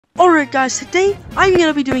Alright guys, today I'm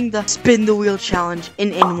gonna be doing the spin the wheel challenge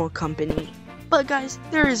in Animal Company. But guys,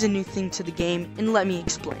 there is a new thing to the game, and let me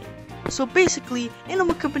explain. So basically,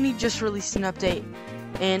 Animal Company just released an update,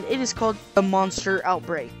 and it is called the Monster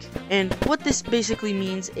Outbreak. And what this basically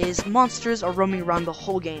means is monsters are roaming around the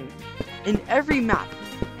whole game. In every map,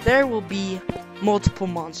 there will be multiple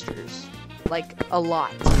monsters. Like, a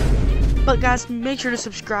lot. But guys, make sure to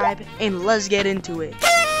subscribe, and let's get into it.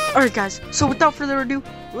 Alright guys, so without further ado,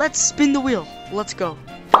 let's spin the wheel. Let's go.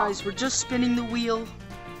 Guys, we're just spinning the wheel.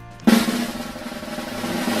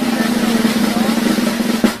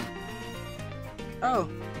 Oh.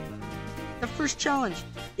 The first challenge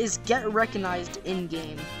is get recognized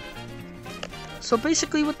in-game. So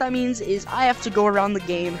basically what that means is I have to go around the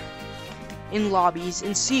game in lobbies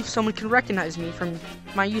and see if someone can recognize me from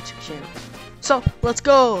my YouTube channel. So, let's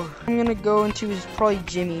go! I'm gonna go into probably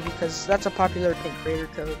Jimmy because that's a popular creator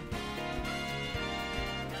code.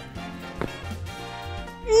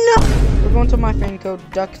 No! We're going to my fan code,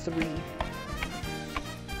 Duck3.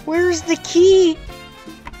 Where's the key?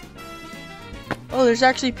 Oh, there's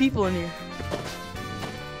actually people in here.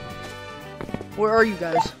 Where are you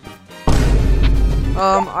guys?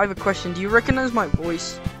 I have a question. Do you recognize my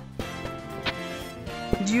voice?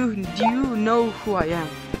 Do you know who I am?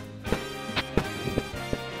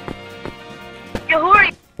 Yo, who are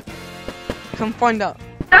you? Come find out.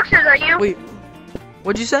 Ducksters, are you? Wait,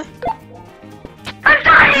 what'd you say? I'm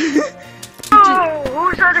dying!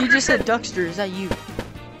 He just said Duckster, is that you?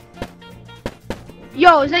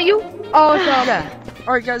 Yo, is that you? Oh, it's yeah.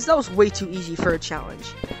 Alright guys, that was way too easy for a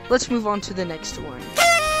challenge. Let's move on to the next one.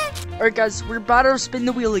 Alright guys, we're about to spin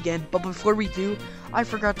the wheel again, but before we do, I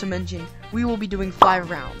forgot to mention, we will be doing 5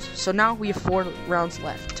 rounds. So now we have 4 rounds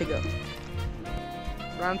left to go.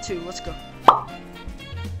 Round 2, let's go.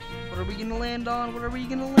 What are we gonna land on? What are we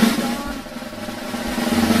gonna land on?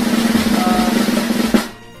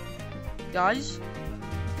 Guys,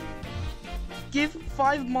 give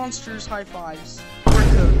 5 monsters high fives. We're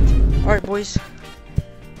cooked. Alright, boys.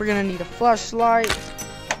 We're gonna need a flashlight.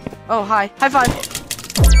 Oh, hi. High five.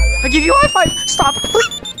 I give you a high five. Stop.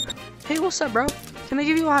 Hey, what's up, bro? Can I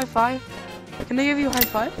give you a high five? Can I give you a high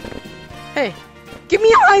five? Hey, give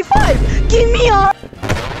me a high five. Give me a...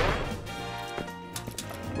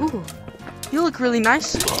 Ooh, you look really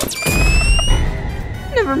nice.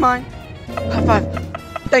 Never mind. High five.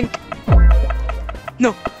 Thank.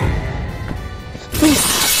 No.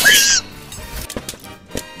 Please.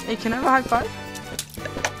 Hey, can I have a high five?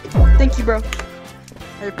 Thank you, bro.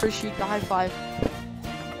 I appreciate the high five.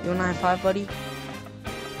 You want a high five, buddy?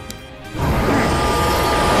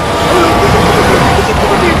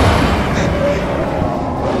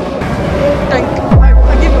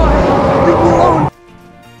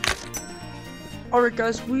 Alright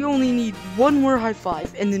guys, we only need 1 more high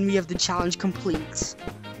five and then we have the challenge complete.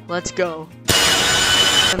 Let's go.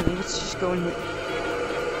 Let's just go in here.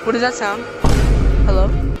 What does that sound? Hello?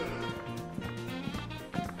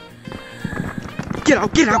 Get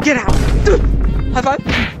out, get out, get out! High five!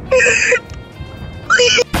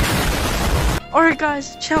 Alright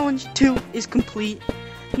guys, challenge 2 is complete.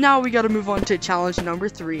 Now we gotta move on to challenge number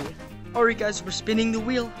 3. Alright guys, we're spinning the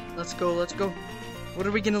wheel. Let's go, let's go. What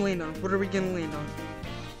are we gonna land on? What are we gonna land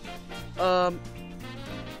on?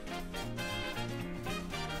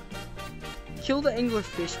 Kill the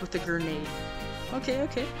anglerfish with a grenade. Okay,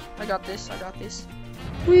 okay. I got this, I got this.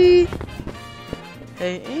 Whee!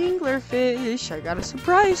 Hey, anglerfish, I got a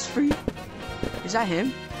surprise for you. Is that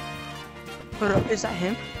him? Hold up, is that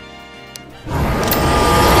him? He's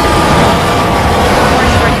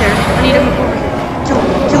right there. I need him over here.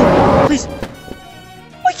 Kill him, please.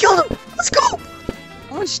 I killed him! Let's go!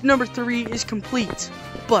 Challenge number 3 is complete,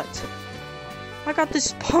 but I got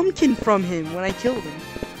this pumpkin from him when I killed him.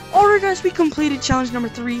 Alright guys, we completed challenge number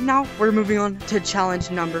 3. Now we're moving on to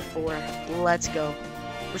challenge number 4. Let's go.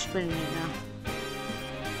 We're spinning it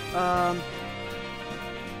now.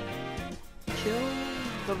 Kill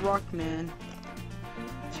the rock man.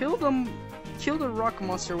 Kill the rock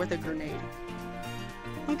monster with a grenade.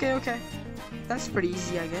 Okay, okay. That's pretty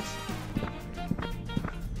easy, I guess.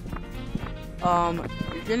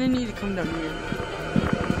 You're gonna need to come down here.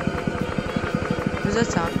 What does that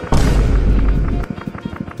sound?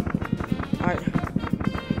 Alright.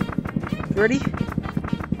 You ready?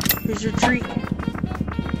 Here's your treat.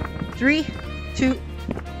 3, 2.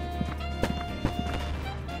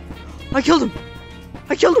 I killed him!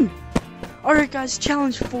 I killed him! Alright guys,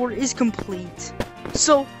 challenge 4 is complete.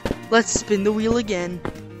 So, let's spin the wheel again.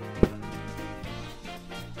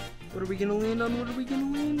 What are we gonna land on? What are we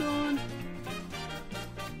gonna land on?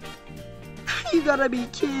 You gotta be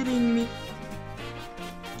kidding me.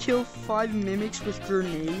 kill 5 mimics with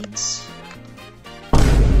grenades?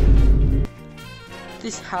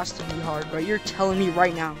 This has to be hard, right? You're telling me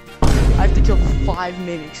right now I have to kill 5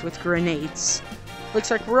 mimics with grenades. Looks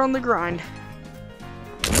like we're on the grind.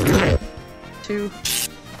 2.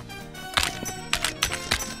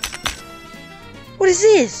 What is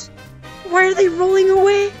this? Why are they rolling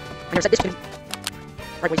away? Right,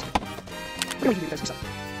 wait. We don't need to do this,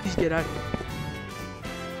 please get out of here.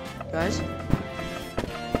 Guys?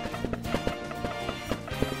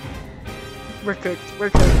 We're cooked.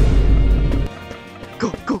 We're cooked.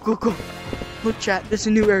 Go, go, go, go. Look, chat. There's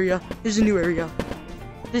a new area. There's a new area.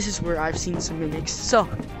 This is where I've seen some mimics. So.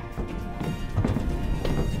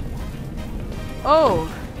 Oh.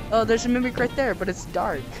 Oh, there's a mimic right there, but it's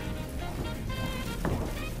dark.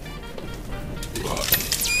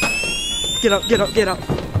 Get up, get up, get up.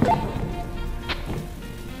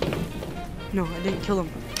 No, I didn't kill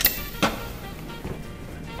him.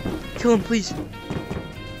 Kill him, please.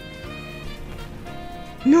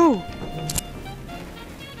 No!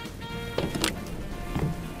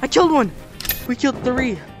 I killed one! We killed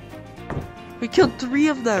 3. We killed 3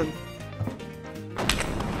 of them.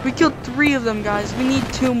 We killed 3 of them, guys. We need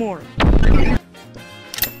 2 more.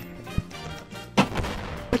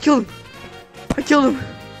 I killed him. I killed him.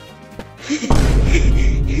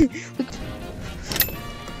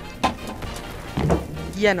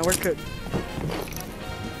 Yeah, no, we're good.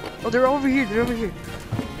 Oh, they're over here. They're over here.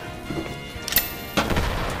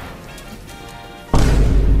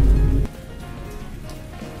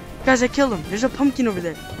 Guys, I killed him. There's a pumpkin over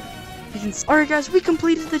there. You can see. Alright, guys, we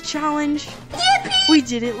completed the challenge. Yippee! We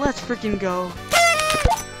did it. Let's freaking go.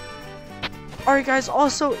 Alright, guys,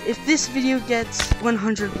 also, if this video gets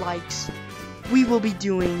 100 likes, we will be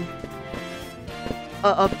doing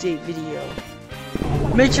an update video.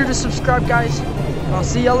 Make sure to subscribe, guys. I'll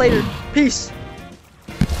see y'all later. Peace.